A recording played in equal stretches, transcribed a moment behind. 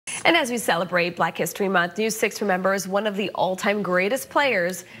And as we celebrate Black History Month, News 6 remembers one of the all-time greatest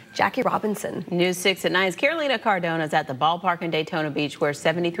players, Jackie Robinson. News 6 at 9's Carolina Cardona is at the ballpark in Daytona Beach, where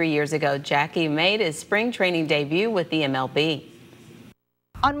 73 years ago, Jackie made his spring training debut with the MLB.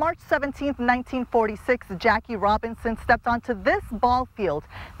 On March 17, 1946, Jackie Robinson stepped onto this ball field.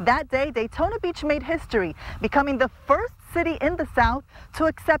 That day, Daytona Beach made history, becoming the first city in the South to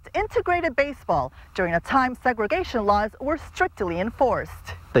accept integrated baseball during a time segregation laws were strictly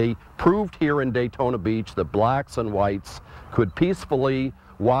enforced. They proved here in Daytona Beach that blacks and whites could peacefully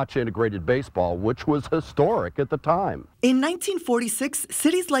watch integrated baseball, which was historic at the time. In 1946,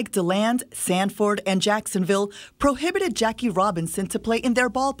 cities like DeLand, Sanford, and Jacksonville prohibited Jackie Robinson to play in their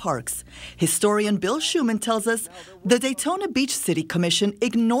ballparks. Historian Bill Schuman tells us the Daytona Beach City Commission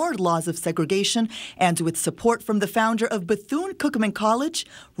ignored laws of segregation, and with support from the founder of Bethune-Cookman College,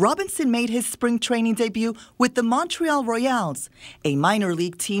 Robinson made his spring training debut with the Montreal Royals, a minor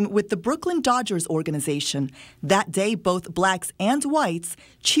league team with the Brooklyn Dodgers organization. That day, both blacks and whites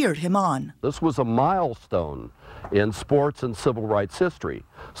cheered him on. This was a milestone in sports and civil rights history.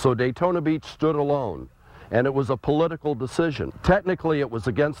 So Daytona Beach stood alone, and it was a political decision. Technically, it was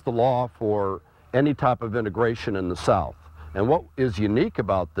against the law for any type of integration in the South. And what is unique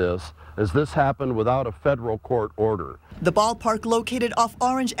about this is this happened without a federal court order. The ballpark located off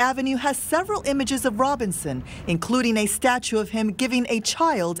Orange Avenue has several images of Robinson, including a statue of him giving a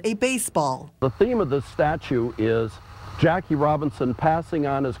child a baseball. The theme of this statue is Jackie Robinson passing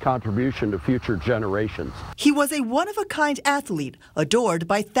on his contribution to future generations. He was a one-of-a-kind athlete, adored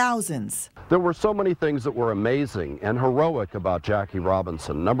by thousands. There were so many things that were amazing and heroic about Jackie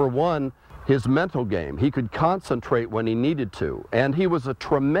Robinson. Number one, his mental game. He could concentrate when he needed to, and he was a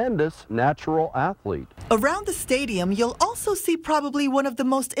tremendous natural athlete. Around the stadium, you'll also see probably one of the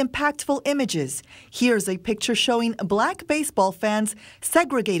most impactful images. Here's a picture showing black baseball fans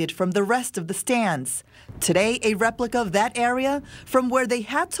segregated from the rest of the stands. Today, a replica of that area, from where they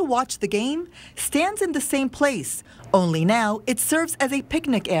had to watch the game, stands in the same place, only now it serves as a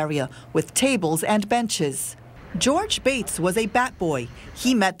picnic area with tables and benches. George Bates was a bat boy.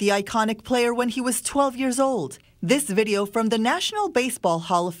 He met the iconic player when he was 12 years old. This video from the National Baseball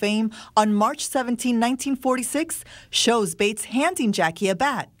Hall of Fame on March 17, 1946 shows Bates handing Jackie a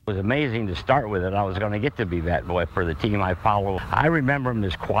bat. It was amazing to start with it. I was going to get to be bat boy for the team I follow. I remember him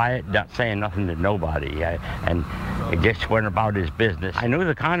as quiet, not saying nothing to nobody, and just went about his business. I knew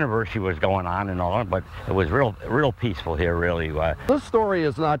the controversy was going on and all, but it was real peaceful here, really. This story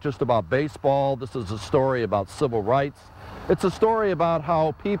is not just about baseball. This is a story about civil rights. It's a story about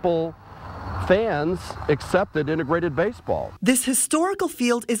how fans accepted integrated baseball. This historical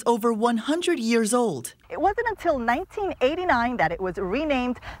field is over 100 years old. It wasn't until 1989 that it was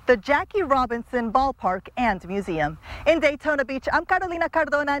renamed the Jackie Robinson Ballpark and Museum. In Daytona Beach, I'm Carolina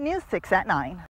Cardona, News 6 at 9.